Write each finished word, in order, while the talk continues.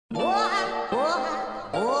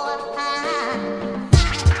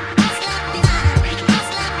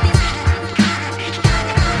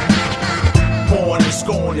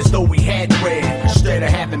as though we had bread. Instead of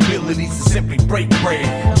having abilities to simply break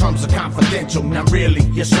bread. Terms are confidential, not really.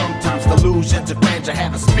 Yeah, sometimes delusions of grandeur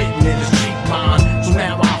have a spitting in his cheek mind. So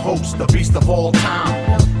now I host the beast of all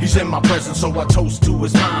time. He's in my presence, so I toast to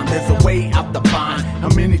his mind. There's a way out the bind, how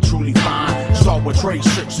many truly find. Start with trade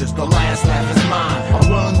restrictions, the last laugh is mine. I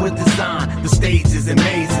run with design, the stages and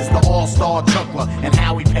mazes, the all-star chuckler and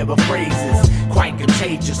how he paraphrases. Quite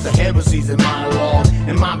contagious, the heresies in monologue,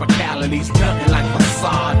 and my vocality's nothing like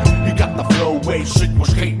facade. He got the flow way shit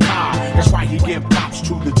was Cape Cod. That's why he give props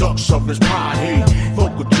to the ducks of his pride. Hey,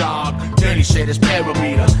 vocal jog, then he said his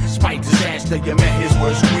parameter. Spiked his ass till you met his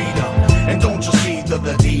worst greeter. And don't you see the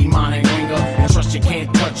demonic ringer? And trust you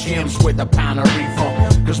can't touch him with a pound of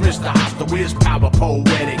reefer. Cause Mr. Hostile is power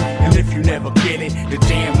poetic. And if you never get it, the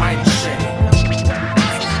damn right he said it.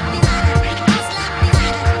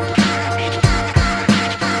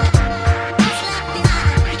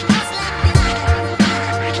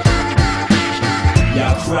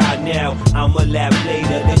 Cry now, I'ma laugh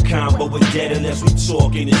later. The combo is dead unless we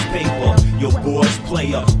talking this paper. Your boy's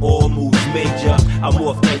player, all moves major. I'm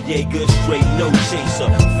off that Jaeger straight, no chaser.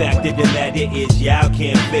 Fact of the matter is, y'all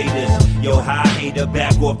can't fade us. Yo, high hater,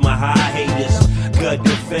 back off my high haters.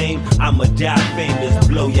 Gutterfame, I'ma die famous.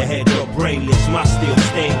 Blow your head up brainless, my steel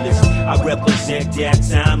stainless. I represent that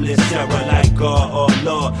timeless terror like God or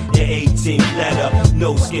Lord. The 18th letter,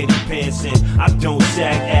 no skinny pants in. I don't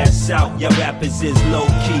sag ass out, your rappers is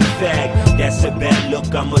low-key fag. That's a bad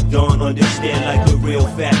look, I'm a don't understand. Like the real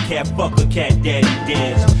fat cat, fuck a cat daddy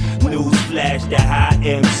dance. Newsflash, the high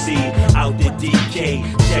MC out the DK,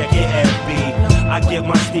 check your FB. I get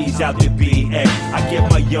my steez out the BX. I get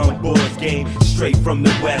my young boys game straight from the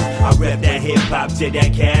west. I rep that hip hop till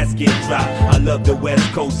that casket drop. I love the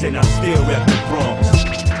West Coast and I still rep the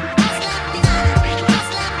Bronx.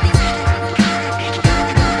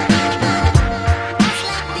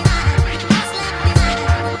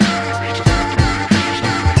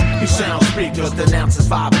 Speakers denounces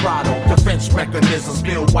vibrato. Defense mechanisms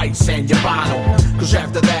build white sand your bottle. Cause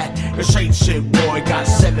after that, it's hate shit, boy. Got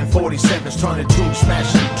 747s turning to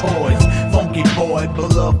smashing toys. Funky boy,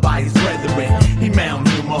 beloved by his brethren. He mound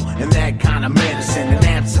humor and that kind of medicine. In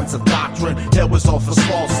absence of doctrine, that was all for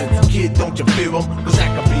Slauson. Kid, don't you feel him? Cause that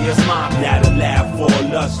could be his mom. Not a laugh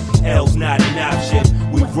for us, L's not an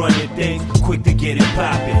option. We running things, quick to get it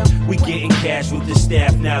poppin'. We getting cash with the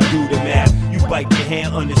staff, now do the math. You bite your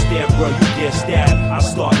hand, understand, bro, you get stabbed. I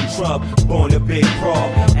start in trouble, born a big pro.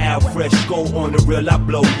 Al Fresco on the real, I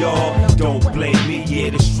blow y'all. Don't blame me, yeah,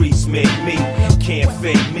 the streets made me. Can't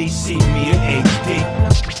fake me, see me in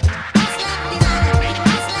HD.